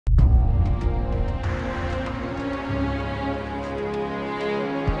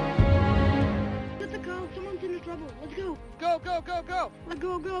go. Go, go, go, go.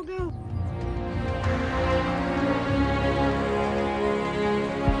 Go, go, go.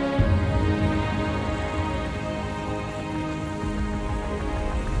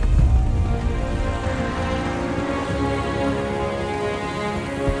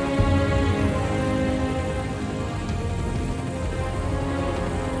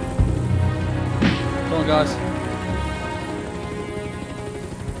 Come on, guys.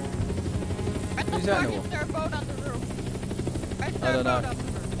 Who's that is now? there a boat on the roof? Where's I there a don't boat know. on the roof?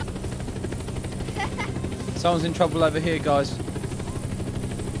 Someone's in trouble over here, guys.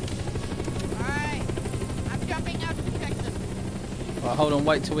 Alright. I'm jumping out to check them. Right, hold on,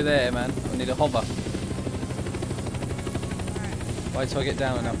 wait till we're there, man. I need a hover. Alright. Wait till I get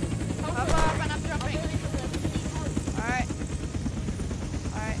down enough. Hover up and I'm jumping. Alright.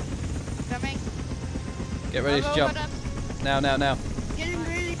 Alright. Jumping. Get ready to Hover jump. over them. Now, now, now. Getting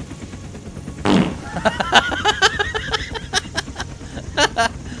ready.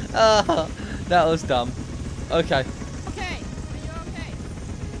 Oh, that was dumb. Okay. Okay. Are you okay?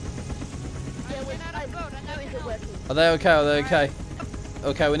 Yeah, Get out of the boat. I know is you're it working? Are they okay? Are they okay?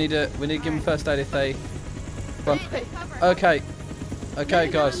 Okay, we need to give them first aid if they. Well, okay. Okay,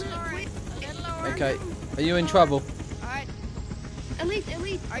 guys. Okay. Are you in trouble? Alright. Elite.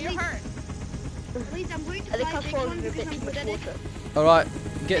 Are you hurt? Elite, I'm going to fly this one because I'm good at it. All right.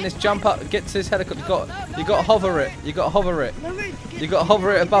 Get this jump up. Get to this helicopter. You got to hover it. You got to hover it. Lower it. You got to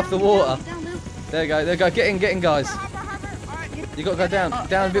hover it above the water. Down. There you go. There you go. Get in, guys. Alright. You got to go down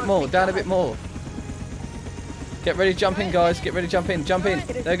a bit more. Down a bit more. Get ready to jump in, guys. Get ready to jump in. Jump in.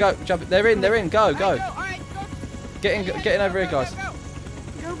 There you go. Jump. They're in. Go. Alright, go. Get in over here, guys.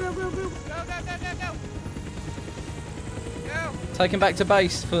 Go. Go. Take him back to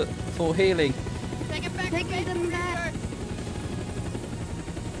base for healing. Take it back. Take them back.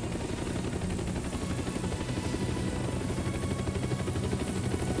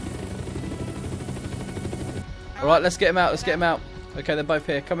 All right, let's get him out. Okay, they're both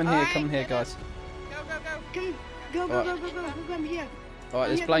here. Come in here, guys. Go. I'm here. All right,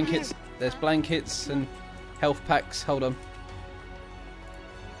 there's blankets. There's blankets and health packs. Hold on.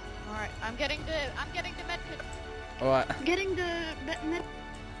 Alright, I'm getting the medkit. All right. Getting the med.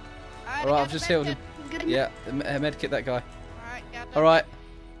 All right, I've just healed him. Getting Yeah, medkit that guy. Alright, got All right.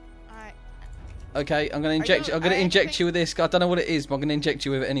 Alright. Okay, I'm gonna inject you. I'm gonna inject you with this. I don't know what it is, but I'm gonna inject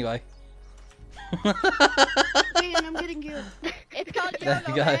you with it anyway. Wait, and I'm getting you. It's called There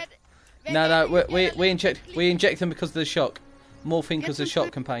you YOLO, go. Ed. No, Maybe we inject them because of the shock. Morphine because of the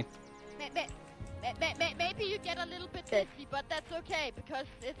shock campaign. Maybe you get a little bit dizzy, but that's okay because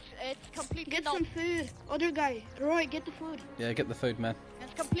it's completely Get normal. some food. Other guy. Roy, get the food. Yeah, get the food, man.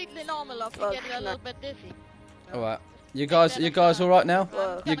 It's completely normal of you getting a little bit dizzy. So All right. You guys all right now?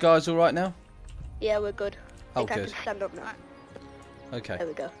 You guys all right now? Yeah, we're good. Oh, I think I good. can stand up now. Okay. There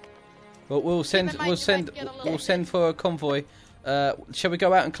we go. Well, we'll send for a convoy. Shall we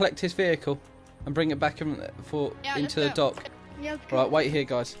go out and collect his vehicle and bring it back into the dock? Yeah, let's go. Right, wait here,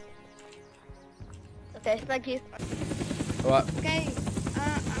 guys. Okay, thank you. All right. Okay.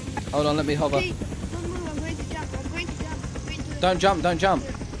 Hold on, let me hover. Okay, don't move. I'm going to jump. Don't jump.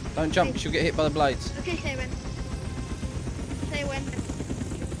 Don't jump. She'll get hit by the blades. Okay, say when.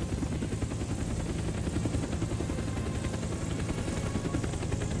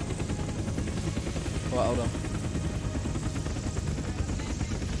 Right, hold on.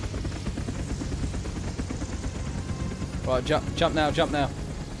 Right, jump now.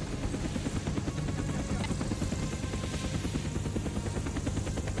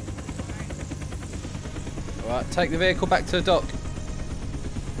 Right, take the vehicle back to the dock.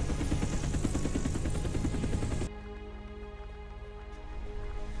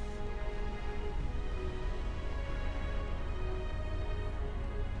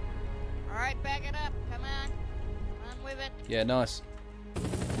 Alright, back it up. Come on. On with it. Yeah, nice.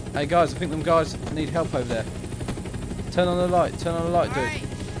 Hey guys, I think them guys need help over there. Turn on the light, dude. Alright,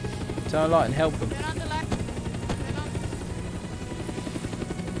 Turn on the light and help them. turn on the light. Turn on.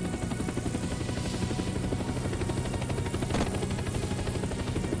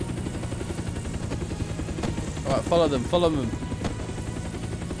 Alright, follow them.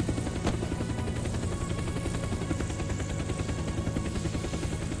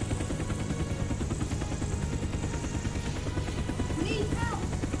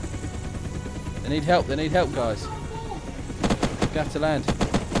 They need help, guys. You have to land.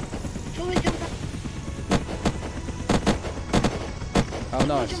 Fully jump back. Oh,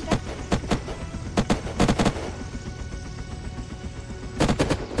 nice. Jump back.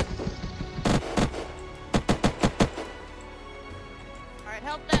 Alright,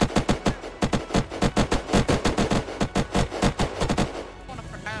 help them.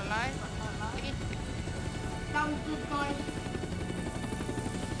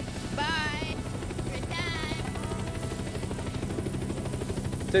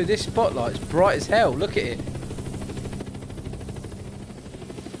 Dude, this spotlight's bright as hell. Look at it.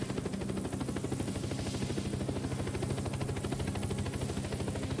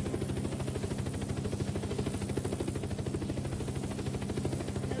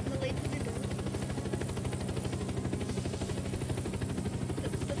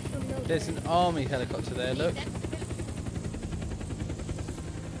 There's an army helicopter there, look. Yeah,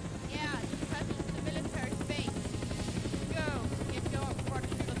 just pass the military base. Go, get your before they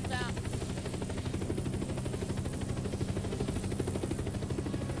shoot us down.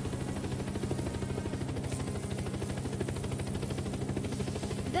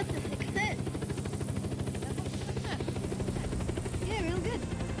 That's a success. That was a success. Yeah, real good.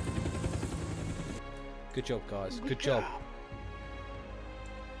 Good job, guys. Good job.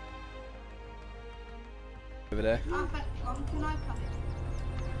 Over there. AffectTron, can I come?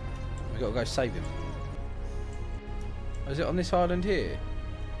 We got to go save him. Is it on this island here?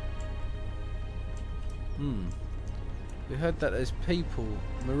 We heard that there's people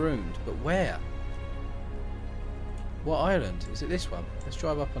marooned, but where? What island? Is it this one? Let's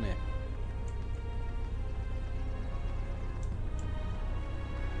drive up on here.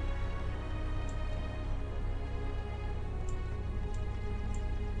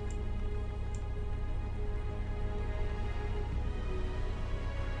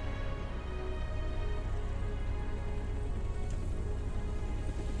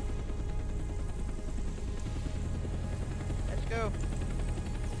 Let's go.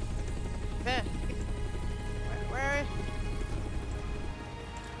 Where is...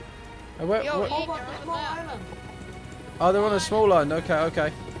 Oh, where, Yo, where- Lee, they're on the map. oh, they're on a small island. Okay,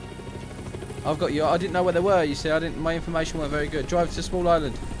 okay. I've got you. I didn't know where they were. You see, my information weren't very good. Drive to small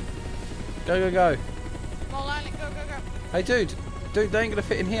island. Go, go, go. Small island, go, go, go. Hey, dude, they ain't gonna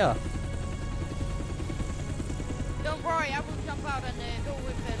fit in here. Don't worry, I will jump out and go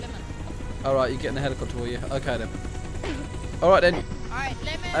with Lemon. All right, you're getting the helicopter, will you? Okay then. All right then. Alright,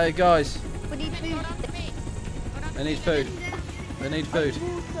 Lemon. Hey guys, We need Lemon, go food. down to me. Go down they to need me, food. Lemon. They need food.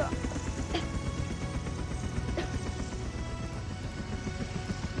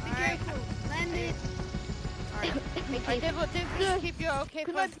 Alright. Land it. Alright, Devil, keep you okay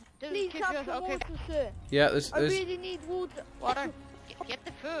Can for... I Devil, please keep have you some okay water, sir? Yeah, I there's really need water. Water. Get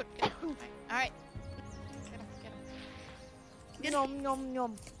the food. Alright. Get him. Nom nom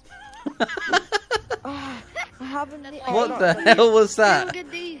nom. I haven't. what the hell was that, Look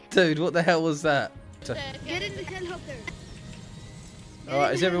at these. dude? What the hell was that? Get in the helicopter. All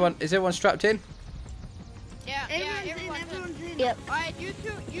right, is everyone strapped in? Yeah, everyone's in. Everyone's in. Yep. Alright, you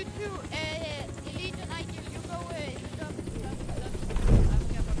two, Elite and I, you go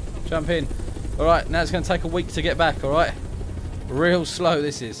Jump in. All right, now it's gonna take a week to get back. All right, real slow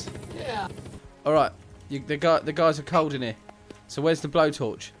this is. Yeah. All right, the guys are cold in here. So where's the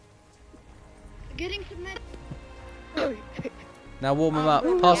blowtorch? Getting some med. Now warm them up.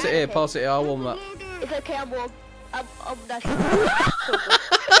 Pass it here. Pass it here. I'll warm them up. It's okay, I'm warm. I'm nice.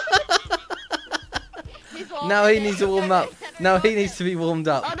 Now he needs to warm up. Now he needs to be warmed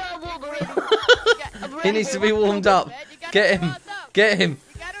up. Oh no, I'm warm already. He needs to be warmed up. Get him. Get him.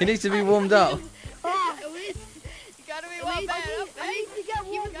 He needs to be warmed up. You gotta be warmed up. I need to get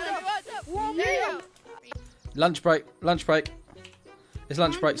warmed up. Warm There you up. go. Lunch break. Lunch break. It's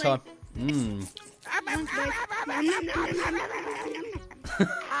lunch break time. Mmm.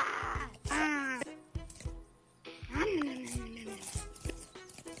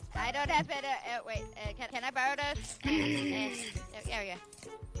 I don't have it. Wait, can I borrow this? There we go.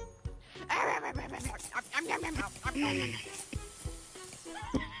 No,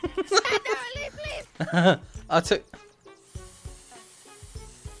 leave. I took.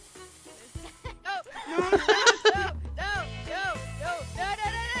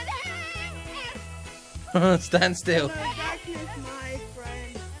 No. Stand still. Darkness, my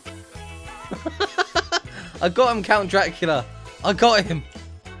friend. I got him, Count Dracula. I got him.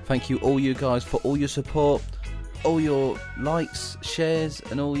 Thank you, all you guys, for all your support, all your likes, shares,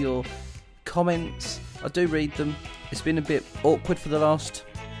 and all your comments. I do read them. It's been a bit awkward for the last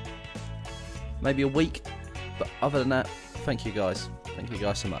maybe a week, but other than that, thank you guys. Thank you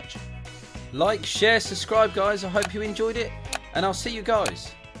guys so much. Like, share, subscribe, guys. I hope you enjoyed it, and I'll see you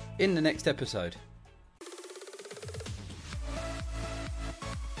guys in the next episode.